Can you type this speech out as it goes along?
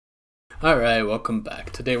Alright, welcome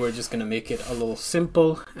back. Today we're just gonna make it a little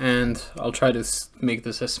simple, and I'll try to make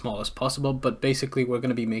this as small as possible, but basically we're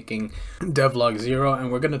gonna be making Devlog 0,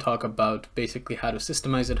 and we're gonna talk about basically how to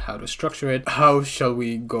systemize it, how to structure it, how shall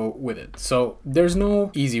we go with it. So there's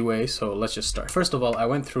no easy way, so let's just start. First of all, I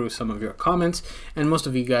went through some of your comments, and most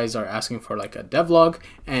of you guys are asking for like a devlog,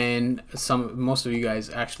 and most of you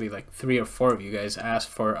guys, actually like 3 or 4 of you guys, asked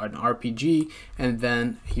for an RPG, and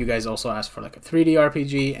then you guys also asked for like a 3D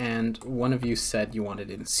RPG, and one of you said you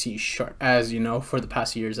wanted it in C#. As you know, for the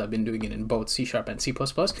past years I've been doing it in both C# and C++.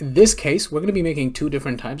 In this case, we're going to be making 2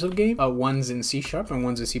 different types of game. One's in C# and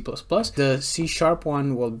one's in C++. The C#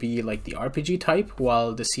 one will be like the RPG type,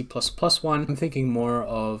 while the C++ one, I'm thinking more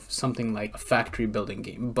of something like a factory building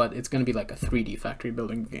game, but it's going to be like a 3D factory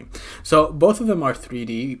building game. So both of them are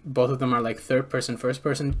 3D, both of them are like third person, first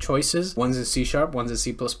person choices. One's in C#, one's in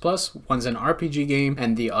C++, one's an RPG game,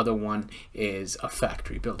 and the other one is a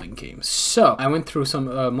factory building game. So I went through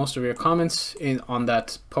most of your comments on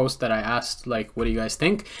that post that I asked, like, what do you guys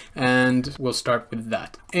think? And we'll start with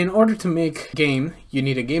that. In order to make game, you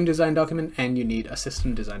need a game design document and you need a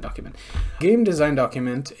system design document. Game design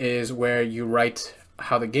document is where you write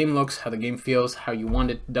how the game looks, how the game feels, how you want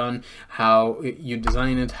it done, how you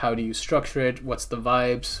design it, how do you structure it, what's the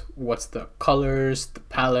vibes, what's the colors, the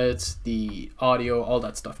palettes, the audio, all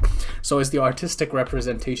that stuff. So it's the artistic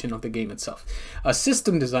representation of the game itself. A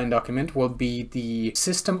system design document will be the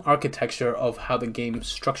system architecture of how the game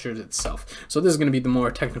structures itself. So this is going to be the more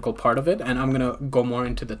technical part of it, and I'm going to go more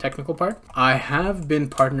into the technical part. I have been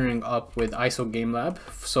partnering up with ISO Game Lab,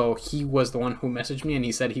 so he was the one who messaged me and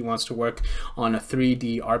he said he wants to work on a 3D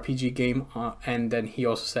RPG game, and then he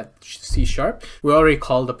also said C#. We already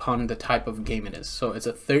called upon the type of game it is. So it's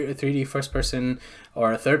a 3D first person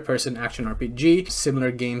or a third person action RPG.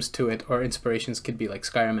 Similar games to it or inspirations could be like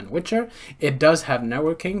Skyrim and Witcher. It does have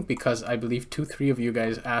networking because I believe 2-3 of you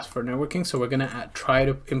guys asked for networking, so we're gonna try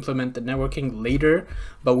to implement the networking later,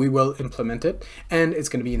 but we will implement it, and it's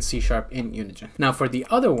gonna be in C# in Unigine. Now for the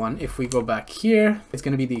other one, if we go back here, it's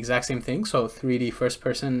gonna be the exact same thing. So 3D first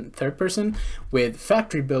person, third person with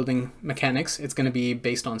factory building mechanics. It's going to be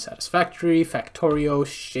based on Satisfactory, Factorio,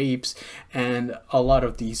 Shapes, and a lot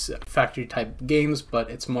of these factory type games, but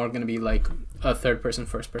it's more going to be like a third person,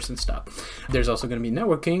 first person style. There's also going to be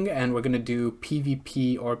networking, and we're going to do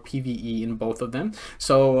PvP or PvE in both of them.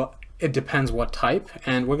 So it depends what type,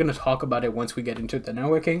 and we're going to talk about it once we get into the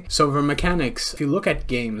networking. So for mechanics, if you look at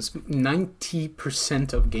games,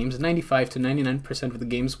 90% of games, 95 to 99% of the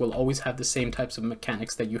games will always have the same types of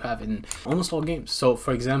mechanics that you have in almost all games. So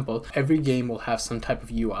for example, every game will have some type of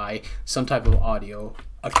UI, some type of audio,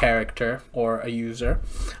 a character or a user,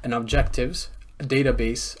 and objectives, a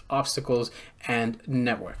database, obstacles, and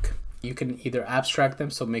network. You can either abstract them,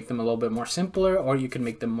 so make them a little bit more simpler, or you can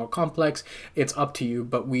make them more complex. It's up to you,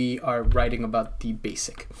 but we are writing about the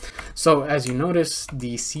basic. So as you notice,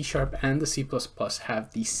 the C# and the C++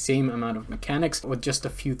 have the same amount of mechanics with just a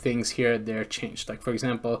few things here they're changed. Like for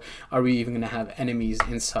example, are we even going to have enemies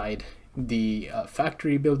inside the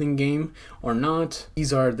factory building game or not?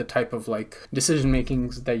 These are the type of like decision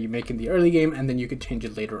makings that you make in the early game, and then you could change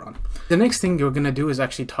it later on. The next thing you're gonna do is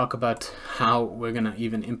actually talk about how we're gonna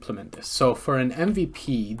even implement this. So for an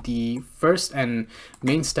MVP, the first and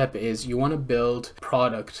main step is you want to build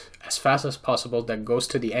product as fast as possible that goes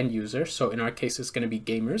to the end user. So in our case, it's going to be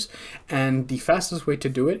gamers, and the fastest way to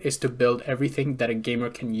do it is to build everything that a gamer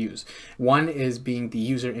can use. One is being the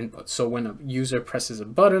user input. So when a user presses a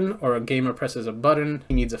button or a gamer presses a button,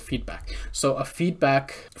 he needs a feedback. So a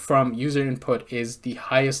feedback from user input is the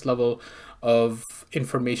highest level of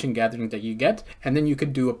information gathering that you get, and then you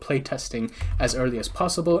could do a play testing as early as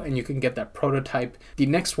possible, and you can get that prototype. The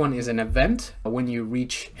next one is an event. When you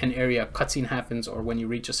reach an area, a cutscene happens, or when you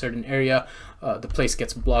reach a certain area, the place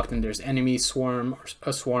gets blocked and there's enemies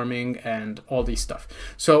swarming and all these stuff.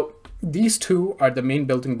 So these 2 are the main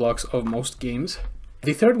building blocks of most games.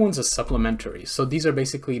 The third one's a supplementary. So these are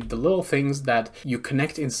basically the little things that you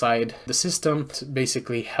connect inside the system to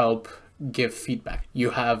basically help give feedback.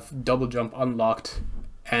 You have double jump unlocked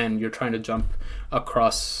and you're trying to jump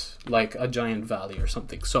across like a giant valley or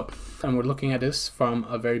something. So, and we're looking at this from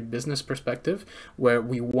a very business perspective, where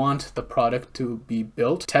we want the product to be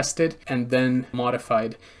built, tested, and then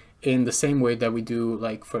modified in the same way that we do,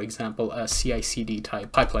 like for example, a CI/CD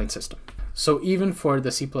type pipeline system. So even for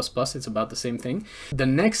the C++, it's about the same thing. The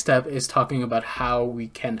next step is talking about how we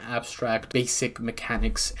can abstract basic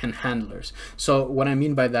mechanics and handlers. So what I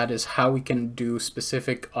mean by that is how we can do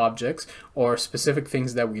specific objects or specific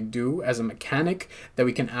things that we do as a mechanic, that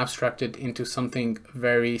we can abstract it into something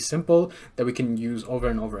very simple that we can use over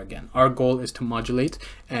and over again. Our goal is to modulate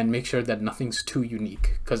and make sure that nothing's too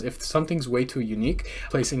unique, because if something's way too unique,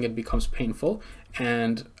 placing it becomes painful.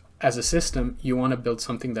 And as a system, you want to build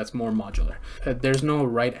something that's more modular. There's no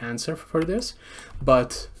right answer for this,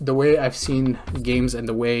 but the way I've seen games and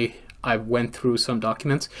the way I went through some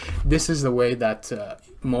documents, this is the way that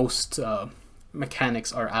most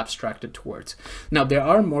mechanics are abstracted towards. Now, there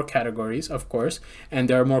are more categories, of course, and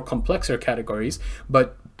there are more complexer categories,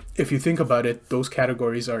 but if you think about it, those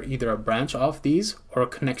categories are either a branch of these or a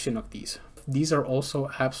connection of these. These are also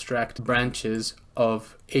abstract branches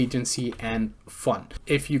of agency and fun.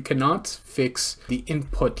 If you cannot fix the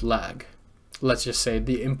input lag, let's just say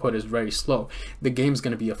the input is very slow, the game's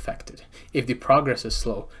going to be affected. If the progress is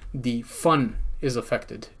slow, the fun is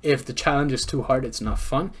affected. If the challenge is too hard, it's not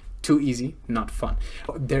fun. Too easy, not fun.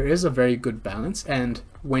 There is a very good balance, and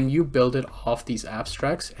when you build it off these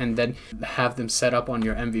abstracts and then have them set up on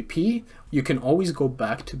your MVP, you can always go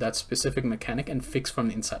back to that specific mechanic and fix from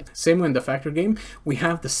the inside. Same way in the factor game, we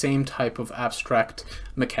have the same type of abstract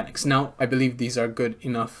mechanics. Now, I believe these are good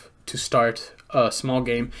enough to start a small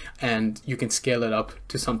game, and you can scale it up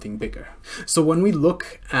to something bigger. So when we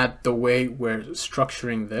look at the way we're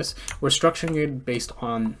structuring this, we're structuring it based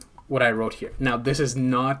on what I wrote here. Now, this is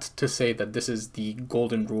not to say that this is the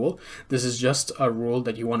golden rule. This is just a rule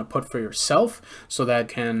that you want to put for yourself so that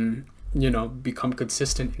can, become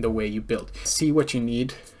consistent in the way you build. See what you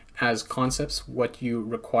need as concepts, what you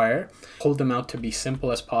require, hold them out to be simple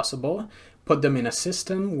as possible, put them in a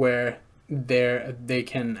system where they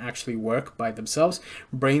can actually work by themselves,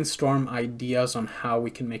 brainstorm ideas on how we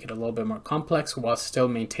can make it a little bit more complex while still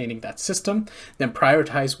maintaining that system, then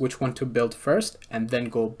prioritize which one to build first and then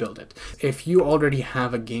go build it. If you already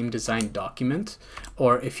have a game design document,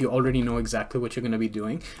 or if you already know exactly what you're going to be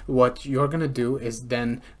doing, what you're going to do is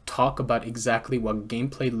then talk about exactly what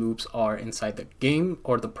gameplay loops are inside the game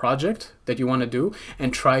or the project that you want to do,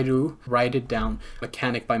 and try to write it down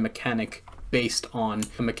mechanic by mechanic based on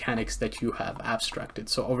the mechanics that you have abstracted.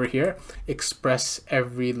 So over here, express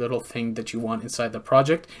every little thing that you want inside the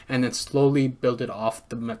project, and then slowly build it off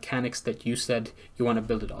the mechanics that you said you want to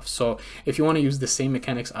build it off. So if you want to use the same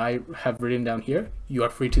mechanics I have written down here, you are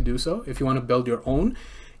free to do so. If you want to build your own,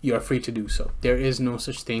 you are free to do so. There is no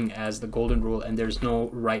such thing as the golden rule, and there's no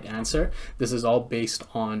right answer. This is all based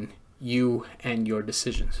on you and your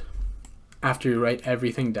decisions. After you write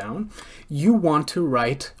everything down, you want to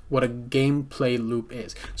write what a gameplay loop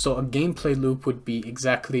is. So a gameplay loop would be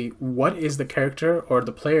exactly what is the character or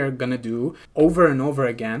the player gonna do over and over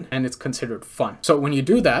again, and it's considered fun. So when you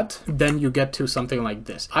do that, then you get to something like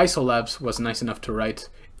this. Isolabs was nice enough to write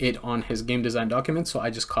it on his game design document, so I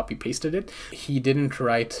just copy pasted it. He didn't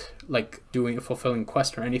write like doing a fulfilling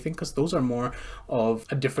quest or anything, because those are more of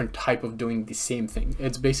a different type of doing the same thing.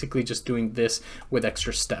 It's basically just doing this with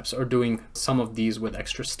extra steps, or doing some of these with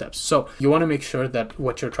extra steps. So you want to make sure that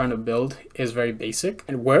what you're trying to build is very basic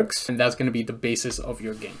and works, and that's going to be the basis of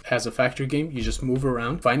your game. As a factory game, you just move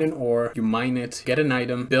around, find an ore, you mine it, get an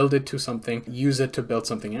item, build it to something, use it to build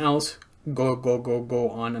something else,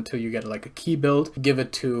 go on until you get like a key build, give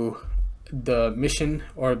it to the mission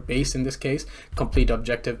or base in this case, complete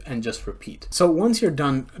objective, and just repeat. So once you're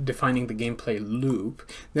done defining the gameplay loop,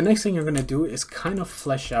 the next thing you're going to do is kind of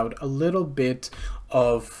flesh out a little bit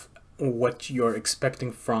of what you're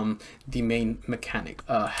expecting from the main mechanic.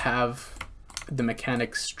 Have the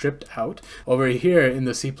mechanics stripped out. Over here in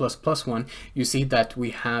the C++ one, you see that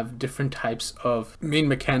we have different types of main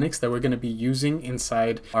mechanics that we're going to be using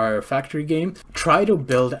inside our factory game. Try to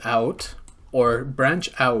build out or branch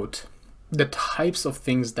out the types of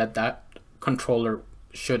things that that controller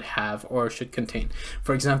should have or should contain.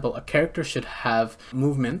 For example, a character should have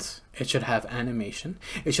movements, it should have animation,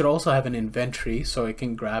 it should also have an inventory so it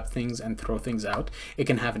can grab things and throw things out. It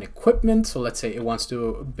can have an equipment, so let's say it wants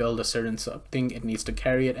to build a certain thing, it needs to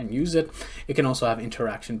carry it and use it. It can also have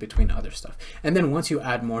interaction between other stuff. And then once you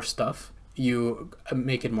add more stuff, you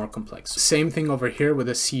make it more complex. Same thing over here with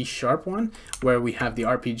a C# one, where we have the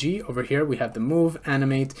RPG. Over here we have the move,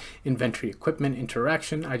 animate, inventory, equipment,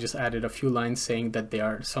 interaction. I just added a few lines saying that they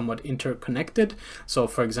are somewhat interconnected. So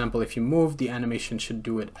for example, if you move, the animation should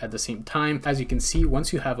do it at the same time. As you can see,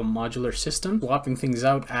 once you have a modular system, swapping things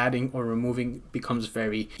out, adding or removing becomes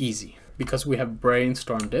very easy, because we have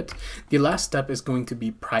brainstormed it. The last step is going to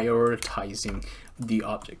be prioritizing the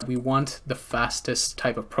object. We want the fastest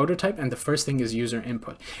type of prototype, and the first thing is user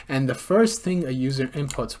input. And the first thing a user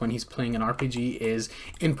inputs when he's playing an RPG is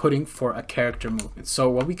inputting for a character movement. So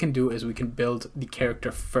what we can do is we can build the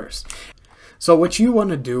character first. So what you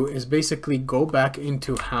want to do is basically go back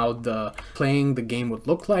into how playing the game would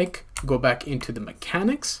look like, go back into the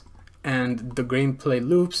mechanics and the gameplay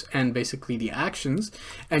loops and basically the actions,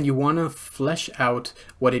 and you want to flesh out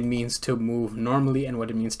what it means to move normally and what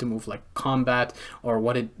it means to move like combat, or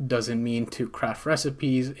what it doesn't mean to craft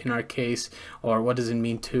recipes in our case, or what does it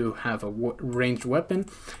mean to have a ranged weapon.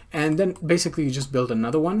 And then basically you just build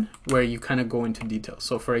another one where you kind of go into detail.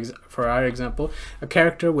 So for our example, a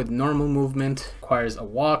character with normal movement requires a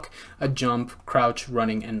walk, a jump, crouch,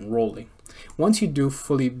 running, and rolling. Once you do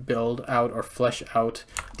fully build out or flesh out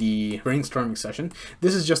the brainstorming session,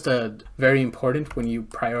 this is just very important when you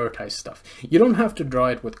prioritize stuff. You don't have to draw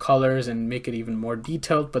it with colors and make it even more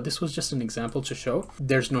detailed, but this was just an example to show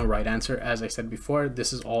there's no right answer. As I said before,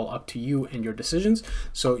 this is all up to you and your decisions,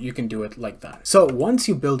 so you can do it like that. So once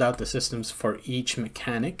you build out the systems for each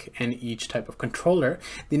mechanic and each type of controller,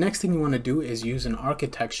 the next thing you want to do is use an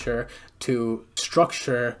architecture to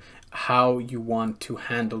structure how you want to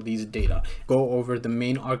handle these data. Go over the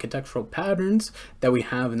main architectural patterns that we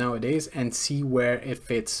have nowadays and see where it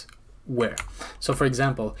fits where. So for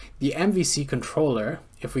example, the MVC controller,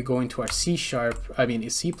 if we go into our C#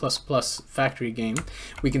 factory game,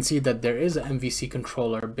 we can see that there is an MVC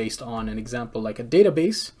controller based on an example like a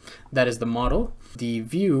database, that is the model, the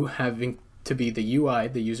view having to be the UI,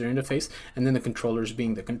 the user interface, and then the controllers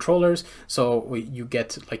being the controllers. So you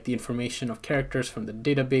get like the information of characters from the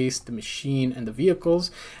database, the machine, and the vehicles,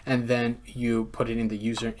 and then you put it in the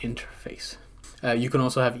user interface. You can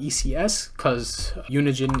also have ECS, because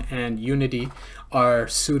Unigine and Unity are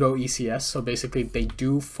pseudo ECS. So basically they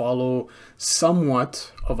do follow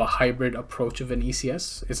somewhat of a hybrid approach of an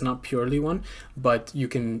ECS. It's not purely one, but you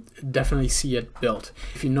can definitely see it built.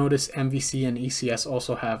 If you notice, MVC and ECS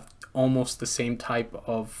also have almost the same type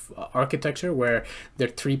of architecture, where they're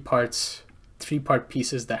three-part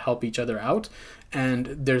pieces that help each other out, and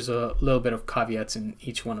there's a little bit of caveats in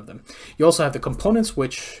each one of them. You also have the components,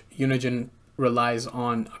 which Unigine relies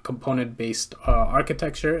on a component-based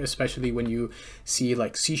architecture, especially when you see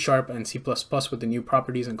like C# and C++ with the new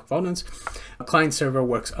properties and components. A client server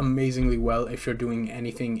works amazingly well if you're doing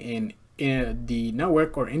anything in the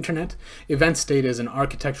network or internet. Event state is an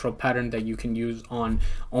architectural pattern that you can use on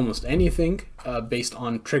almost anything based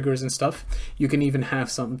on triggers and stuff. You can even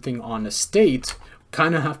have something on a state,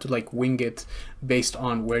 kind of have to like wing it based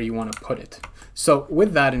on where you want to put it. So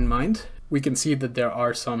with that in mind, we can see that there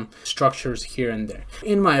are some structures here and there.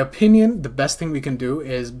 In my opinion, the best thing we can do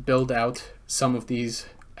is build out some of these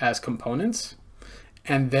as components,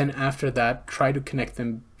 and then after that try to connect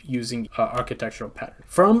them using architectural pattern.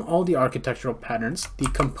 From all the architectural patterns, the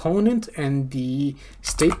component and the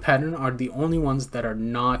state pattern are the only ones that are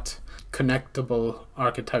not connectable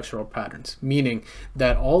architectural patterns, meaning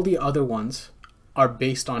that all the other ones are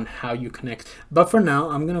based on how you connect. But for now,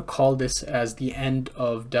 I'm going to call this as the end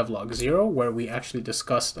of Devlog 0, where we actually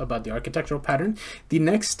discussed about the architectural pattern. The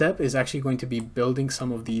next step is actually going to be building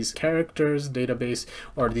some of these characters, database,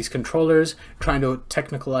 or these controllers, trying to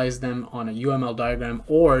technicalize them on a UML diagram,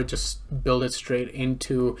 or just build it straight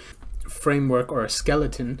into framework or a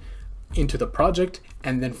skeleton into the project,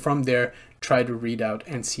 and then from there try to read out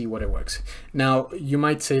and see what it works. Now you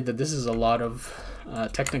might say that this is a lot of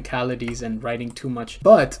technicalities and writing too much,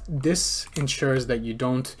 but this ensures that you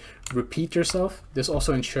don't repeat yourself. This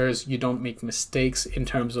also ensures you don't make mistakes in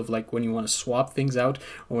terms of like when you want to swap things out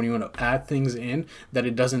or when you want to add things in, that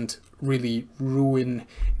it doesn't really ruin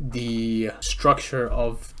the structure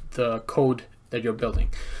of the code that you're building.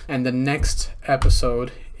 And the next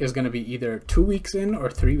episode is going to be either 2 weeks in or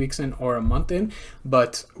 3 weeks in or a month in,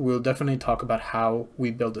 but we'll definitely talk about how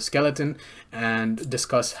we build a skeleton and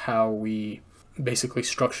discuss how we basically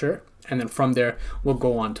structure, and then from there we'll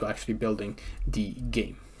go on to actually building the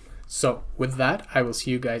game. So with that, I will see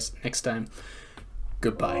you guys next time.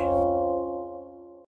 Goodbye.